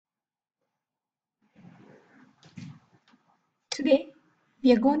Today,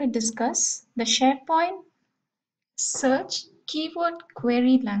 we are going to discuss the SharePoint Search Keyword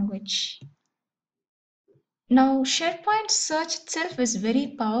Query Language. Now, SharePoint Search itself is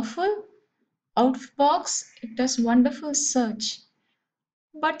very powerful. Out of box, it does wonderful search.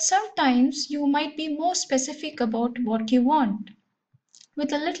 But sometimes you might be more specific about what you want.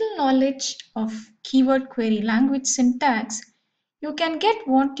 With a little knowledge of keyword query language syntax, you can get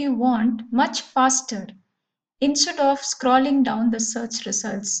what you want much faster instead of scrolling down the search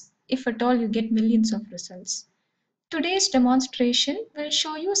results, if at all you get millions of results. Today's demonstration will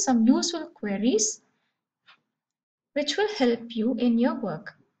show you some useful queries which will help you in your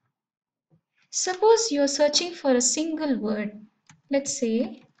work. Suppose you're searching for a single word. Let's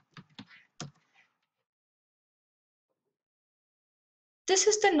say this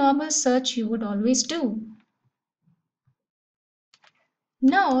is the normal search you would always do.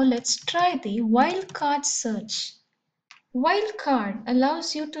 Now let's try the wildcard search. Wildcard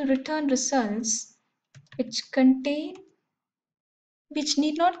allows you to return results which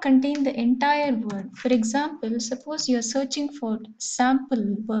need not contain the entire word. For example, suppose you are searching for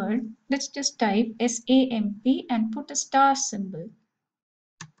sample word. Let's just type SAMP and put a star symbol.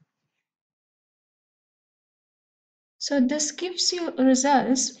 So this gives you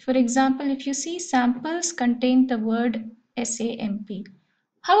results. For example, if you see samples contain the word SAMP.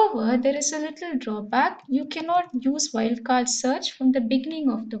 However, there is a little drawback. You cannot use wildcard search from the beginning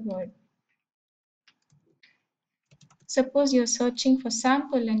of the word. Suppose you're searching for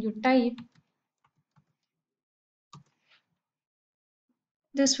sample and you type,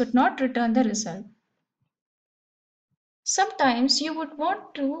 this would not return the result. Sometimes you would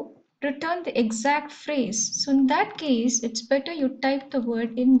want to return the exact phrase. So in that case, it's better you type the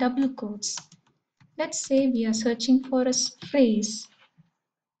word in double quotes. Let's say we are searching for a phrase.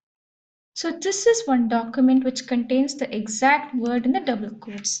 So this is one document which contains the exact word in the double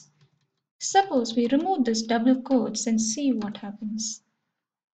quotes. Suppose we remove this double quotes and see what happens.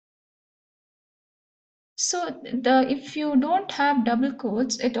 So if you don't have double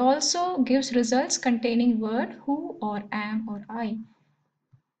quotes, it also gives results containing word who or am or I.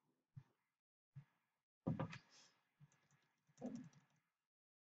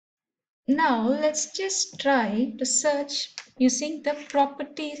 Now let's just try to search using the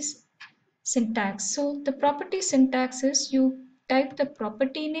properties syntax. So the property syntax is you type the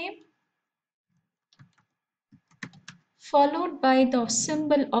property name followed by the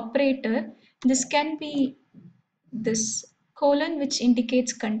symbol operator. This can be this colon which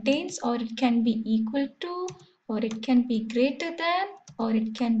indicates contains, or it can be equal to, or it can be greater than, or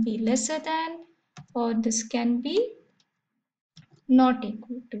it can be lesser than, or this can be not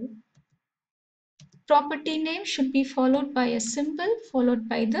equal to. Property name should be followed by a symbol followed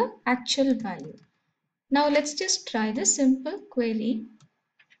by the actual value. Now let's just try the simple query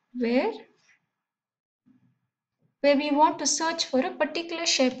where we want to search for a particular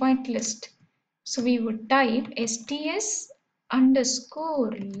SharePoint list. So we would type sts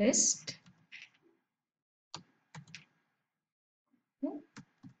underscore list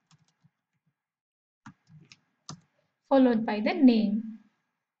followed by the name.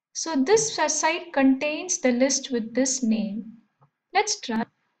 So this site contains the list with this name. Let's try.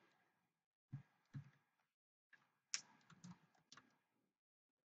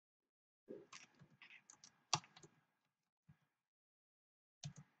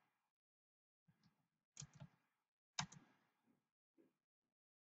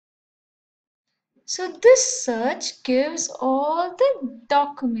 So this search gives all the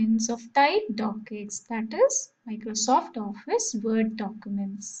documents of type docx, that is Microsoft Office Word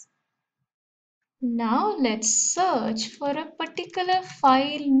documents. Now let's search for a particular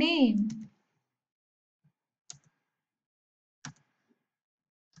file name.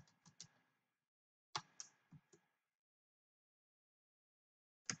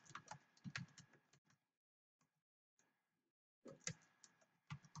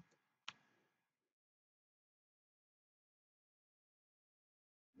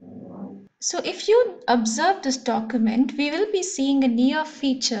 So if you observe this document, we will be seeing a near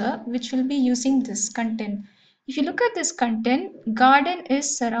feature which will be using this content. If you look at this content, garden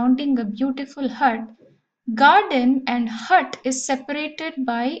is surrounding a beautiful hut. Garden and hut is separated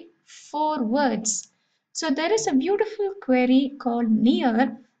by 4 words. So there is a beautiful query called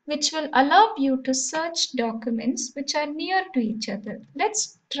near which will allow you to search documents which are near to each other.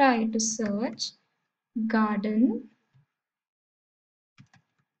 Let's try to search garden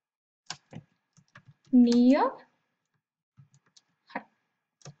near hut.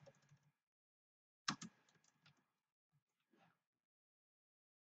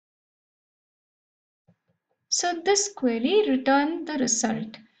 So this query returns the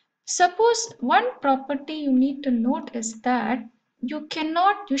result. Suppose one property you need to note is that you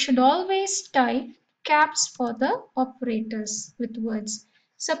should always type caps for the operators with words.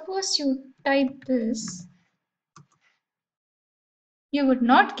 Suppose you type this, you would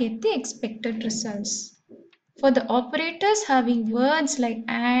not get the expected results. For the operators having words like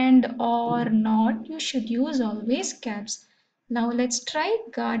and, or, not, you should use always caps. Now let's try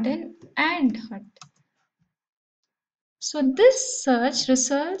garden and hut. So this search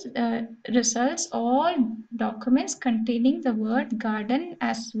results all documents containing the word garden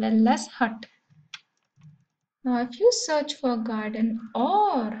as well as hut. Now if you search for garden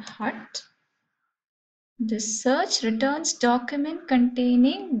or hut, this search returns document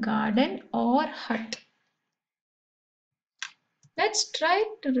containing garden or hut. Let's try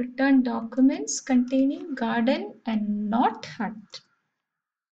to return documents containing garden and not hut.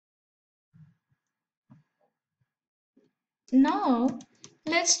 Now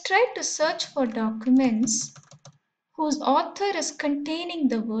let's try to search for documents whose author is containing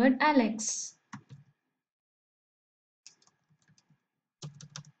the word Alex.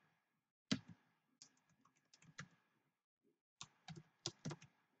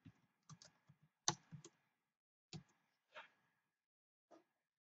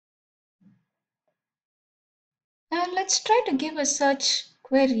 Now let's try to give a search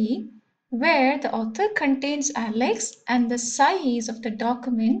query where the author contains Alex and the size of the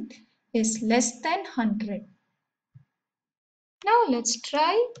document is less than 100. Now let's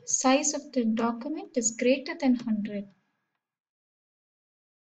try size of the document is greater than 100.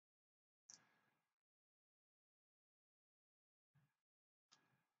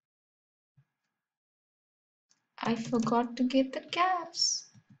 I forgot to give the caps.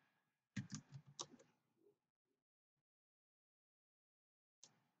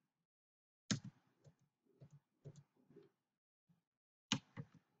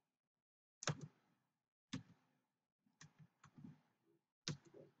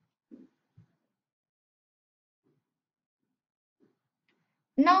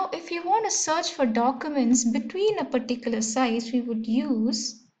 Now, if you want to search for documents between a particular size, we would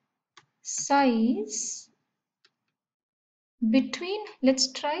use size between,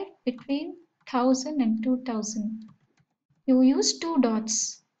 let's try between 1000 and 2000. You use two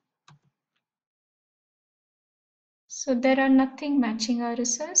dots. So there are nothing matching our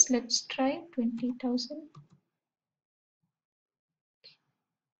results. Let's try 20,000.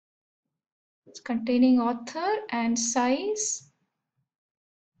 It's containing author and size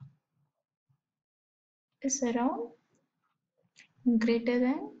is around greater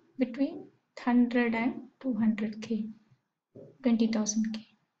than between 100 and 200k, 20,000k.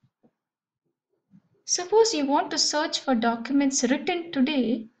 Suppose you want to search for documents written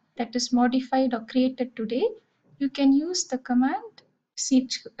today, that is modified or created today, you can use the command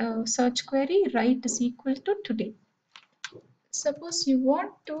search query write is equal to today. Suppose you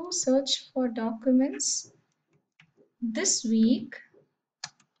want to search for documents this week,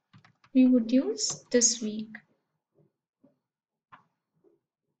 we would use this week.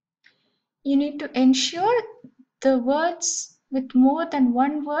 You need to ensure the words with more than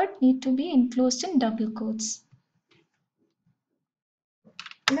one word need to be enclosed in double quotes.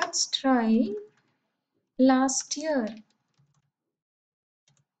 Let's try last year.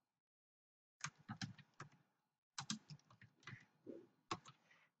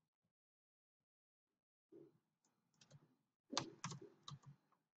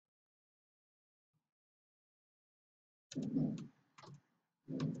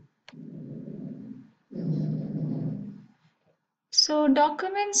 So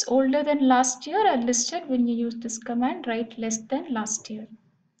documents older than last year are listed when you use this command write less than last year.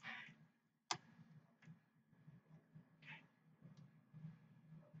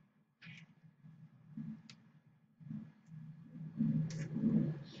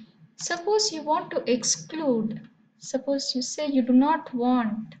 Suppose you want to exclude, suppose you say you do not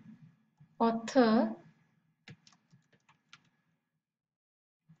want author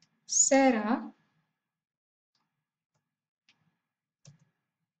Sarah,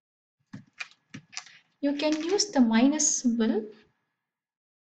 you can use the minus symbol.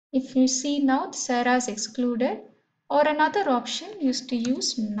 If you see now Sarah is excluded, or another option is to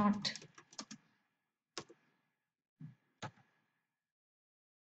use not.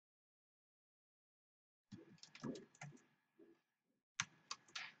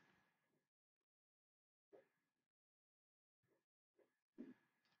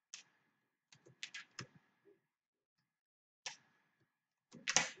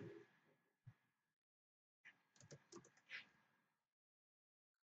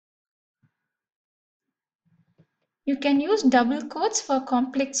 You can use double quotes for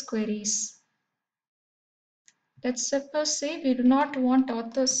complex queries. Let's suppose say we do not want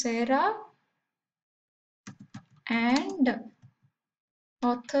author Sarah and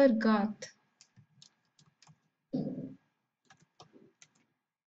author Garth.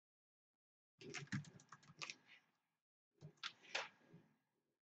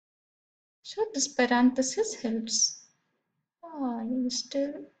 So this parenthesis helps. You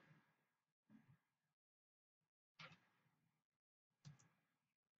still.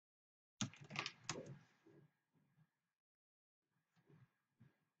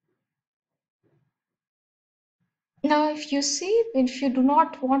 Now if you see, if you do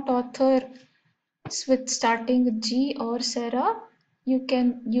not want author with starting with G or Sarah, you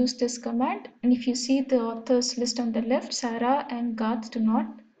can use this command, and if you see the authors list on the left, Sarah and Garth are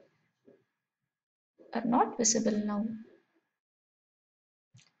not visible now.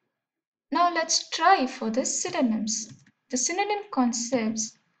 Now let's try for the synonyms. The synonym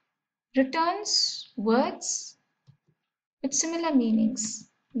concepts returns words with similar meanings.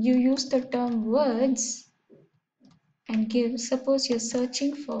 You use the term words and give, suppose you're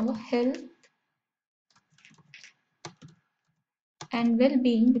searching for health and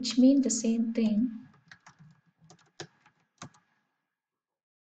well-being, which mean the same thing.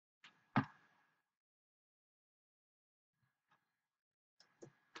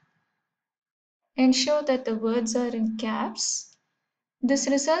 Ensure that the words are in caps. This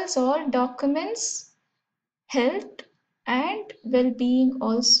results all documents, health and well-being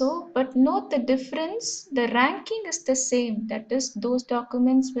also, but note the difference. The ranking is the same. That is, those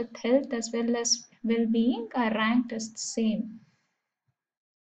documents with health as well as well-being are ranked as the same.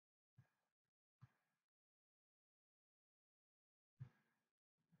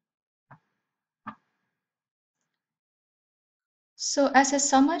 So as a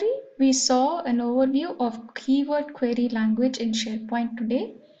summary, we saw an overview of keyword query language in SharePoint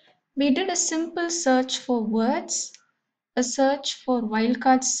today. We did a simple search for words, a search for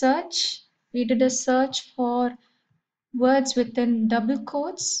wildcard search. We did a search for words within double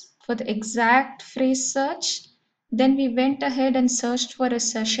quotes for the exact phrase search. Then we went ahead and searched for a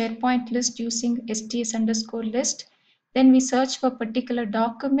SharePoint list using sts underscore list. Then we searched for particular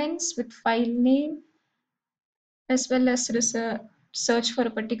documents with file name as well as search for a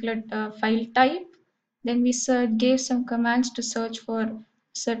particular file type. Then we gave some commands to search for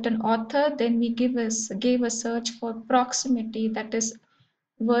certain author. Then we gave a search for proximity, that is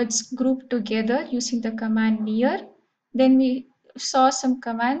words grouped together using the command near. Then we saw some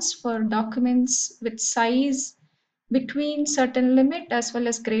commands for documents with size between certain limit as well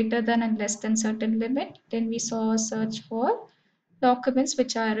as greater than and less than certain limit. Then we saw a search for documents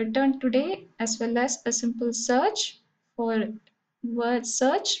which are returned today as well as a simple search for word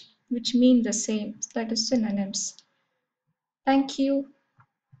search which mean the same, that is synonyms. Thank you.